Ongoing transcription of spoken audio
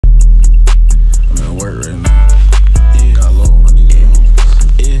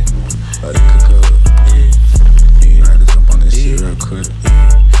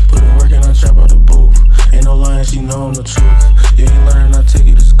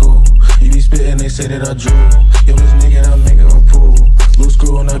say that I drew. Yo, this nigga, I make her a pool. Loose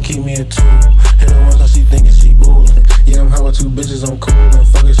screw and I keep me a two. Hit her once, now she thinking she bullin'. Yeah, I'm high with two bitches, I'm coolin'.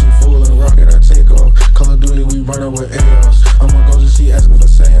 Fuck it, she foolin'. Rocket, I take off. Call of Duty, we runnin' with ARs. I'ma go just she asking for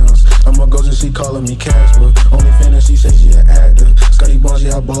seance. I'ma go just she calling me Casper. Only fan that she say she an actor. Scotty Bones,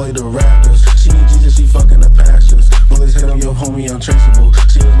 yeah, I ball like the Raptors. She need Jesus, she fucking the pastors. Bullets hit on your homie, untraceable.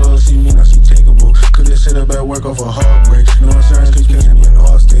 She was low, she mean, now she takeable. Could this shit up at work off a heartbreak. No insurance keeps catching me in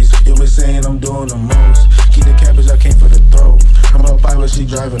all states. You been saying I'm doing the most. Keep the cabbage, I came for the throat. I'm a pilot, she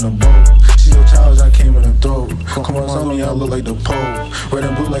driving a boat. She your child, I came in the throat. Come on, tell me I look like the Pope. Red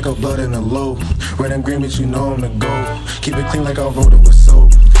and blue like a blood in the loaf. Red and green, but you know I'm the GOAT. Keep it clean like I wrote it with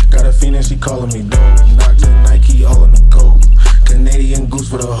soap. Got a fiend and she calling me dope. Knocked to Nike, all in the coat. Canadian goose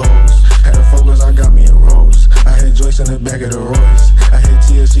for the hoes. Had a focus, I got me a rose. I had Joyce in the back of the Royce. I had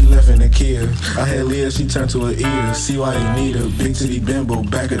Tia, she left in the Kia. I had Leah, she turned to an ear. See why you need a big titty bimbo.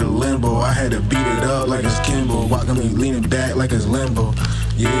 Back of the limbo, I had to beat it up like it's Kimbo. Walking me leaning back like it's limbo.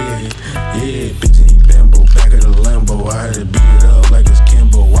 Yeah, big titty.